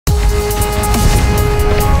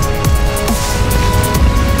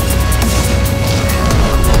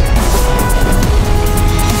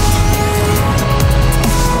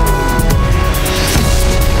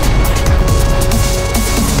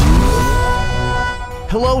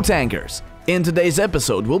Hello tankers! In today's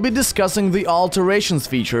episode, we'll be discussing the alterations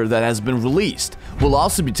feature that has been released. We'll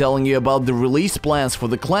also be telling you about the release plans for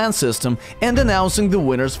the clan system and announcing the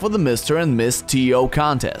winners for the Mr. and Miss TO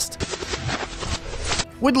contest.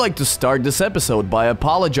 We'd like to start this episode by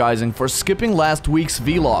apologizing for skipping last week's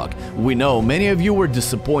vlog. We know many of you were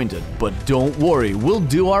disappointed, but don't worry, we'll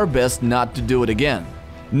do our best not to do it again.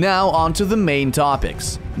 Now on to the main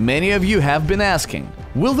topics. Many of you have been asking,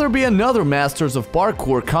 will there be another Masters of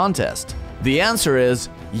Parkour contest? The answer is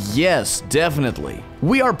yes, definitely.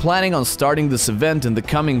 We are planning on starting this event in the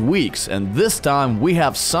coming weeks, and this time we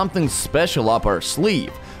have something special up our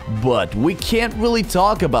sleeve, but we can't really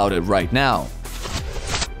talk about it right now.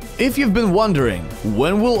 If you've been wondering,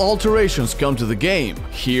 when will alterations come to the game?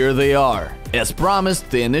 Here they are. As promised,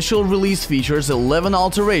 the initial release features 11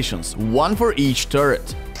 alterations, one for each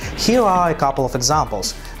turret. Here are a couple of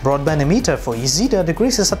examples. Broadband emitter for Izida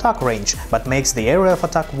decreases attack range, but makes the area of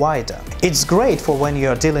attack wider. It's great for when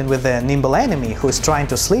you're dealing with a nimble enemy who is trying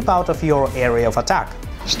to slip out of your area of attack.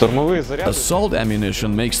 Assault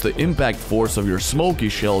ammunition makes the impact force of your smoky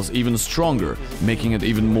shells even stronger, making it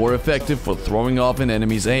even more effective for throwing off an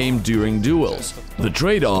enemy's aim during duels. The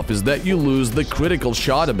trade-off is that you lose the critical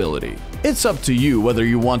shot ability. It's up to you whether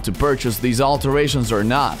you want to purchase these alterations or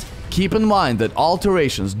not. Keep in mind that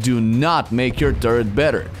alterations do not make your turret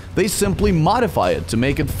better, they simply modify it to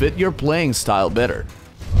make it fit your playing style better.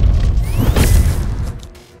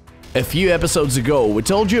 A few episodes ago, we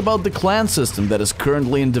told you about the clan system that is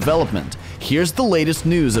currently in development. Here's the latest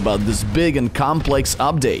news about this big and complex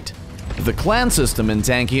update. The clan system in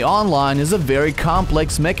Tanki Online is a very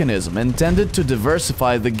complex mechanism intended to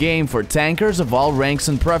diversify the game for tankers of all ranks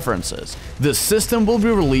and preferences. This system will be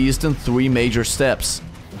released in 3 major steps.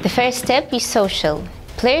 The first step is social.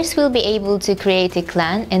 Players will be able to create a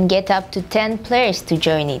clan and get up to 10 players to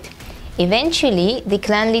join it. Eventually, the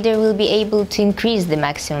clan leader will be able to increase the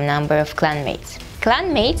maximum number of clanmates.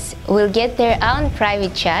 Clanmates will get their own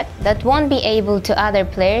private chat that won't be able to other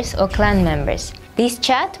players or clan members. This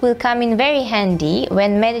chat will come in very handy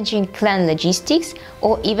when managing clan logistics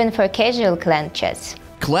or even for casual clan chats.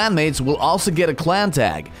 Clanmates will also get a clan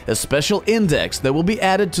tag, a special index that will be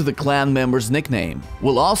added to the clan member's nickname.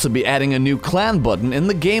 We'll also be adding a new clan button in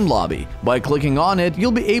the game lobby. By clicking on it,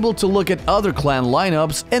 you'll be able to look at other clan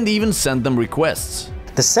lineups and even send them requests.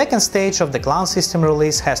 The second stage of the clan system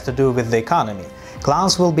release has to do with the economy.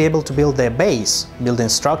 Clans will be able to build their base. Building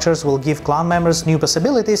structures will give clan members new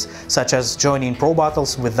possibilities, such as joining pro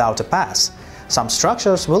battles without a pass. Some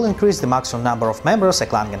structures will increase the maximum number of members a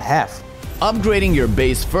clan can have. Upgrading your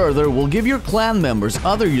base further will give your clan members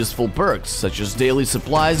other useful perks, such as daily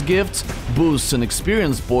supplies gifts, boosts in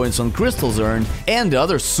experience points on crystals earned, and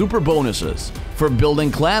other super bonuses. For building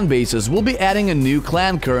clan bases, we'll be adding a new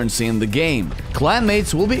clan currency in the game.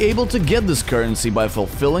 Clanmates will be able to get this currency by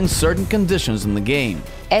fulfilling certain conditions in the game.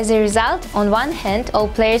 As a result, on one hand, all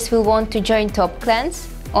players will want to join top clans.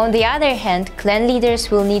 On the other hand, clan leaders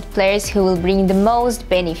will need players who will bring the most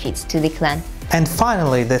benefits to the clan. And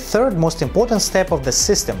finally, the third most important step of the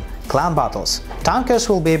system, clan battles. Tankers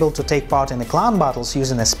will be able to take part in the clan battles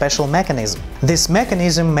using a special mechanism. This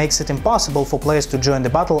mechanism makes it impossible for players to join the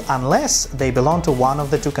battle unless they belong to one of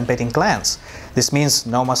the 2 competing clans. This means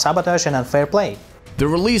no more sabotage and unfair play. The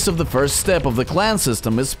release of the first step of the clan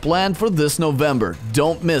system is planned for this November.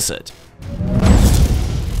 Don't miss it.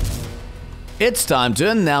 It's time to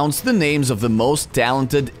announce the names of the most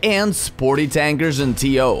talented and sporty tankers in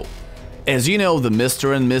TO. As you know, the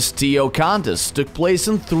Mr. and Miss TO contest took place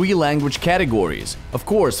in 3 language categories. Of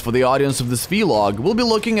course, for the audience of this vlog, we'll be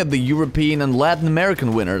looking at the European and Latin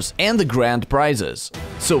American winners and the grand prizes.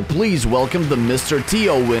 So please welcome the Mr.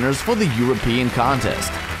 TO winners for the European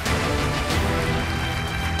contest.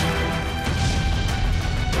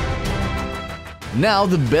 Now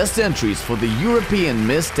the best entries for the European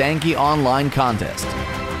Miss Tanki Online contest.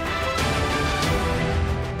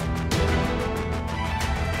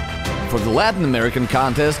 For the Latin American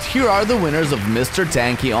contest, here are the winners of Mr.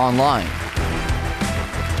 Tanki Online.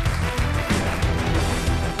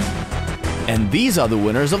 And these are the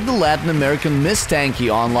winners of the Latin American Miss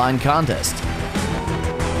Tanki Online contest.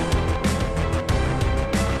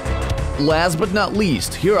 Last but not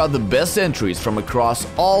least, here are the best entries from across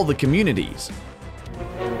all the communities.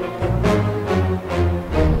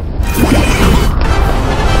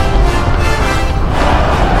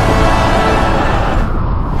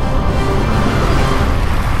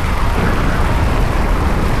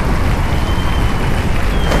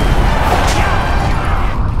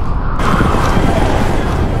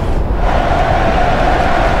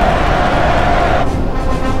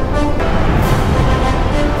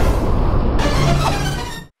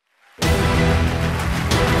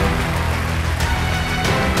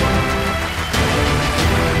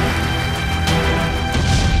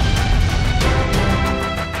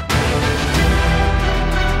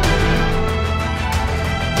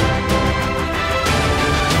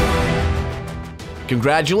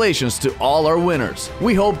 Congratulations to all our winners.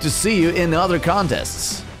 We hope to see you in other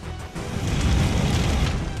contests.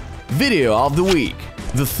 Video of the week.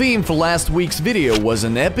 The theme for last week's video was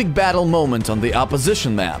an epic battle moment on the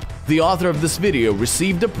opposition map. The author of this video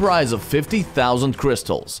received a prize of 50,000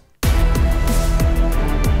 crystals.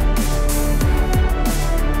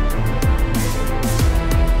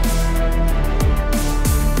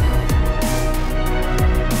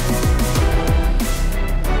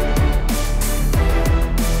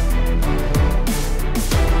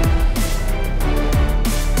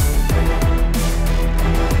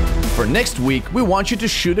 For next week, we want you to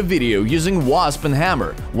shoot a video using Wasp and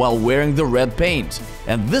Hammer while wearing the red paint.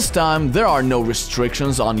 And this time, there are no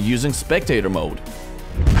restrictions on using spectator mode.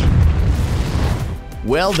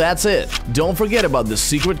 Well, that's it. Don't forget about the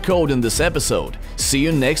secret code in this episode. See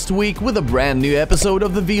you next week with a brand new episode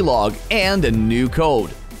of the vlog and a new code.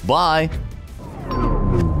 Bye!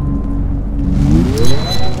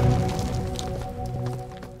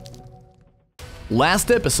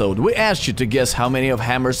 Last episode, we asked you to guess how many of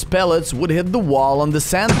Hammer's pellets would hit the wall on the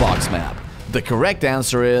sandbox map. The correct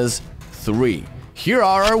answer is 3. Here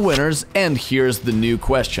are our winners, and here's the new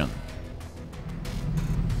question.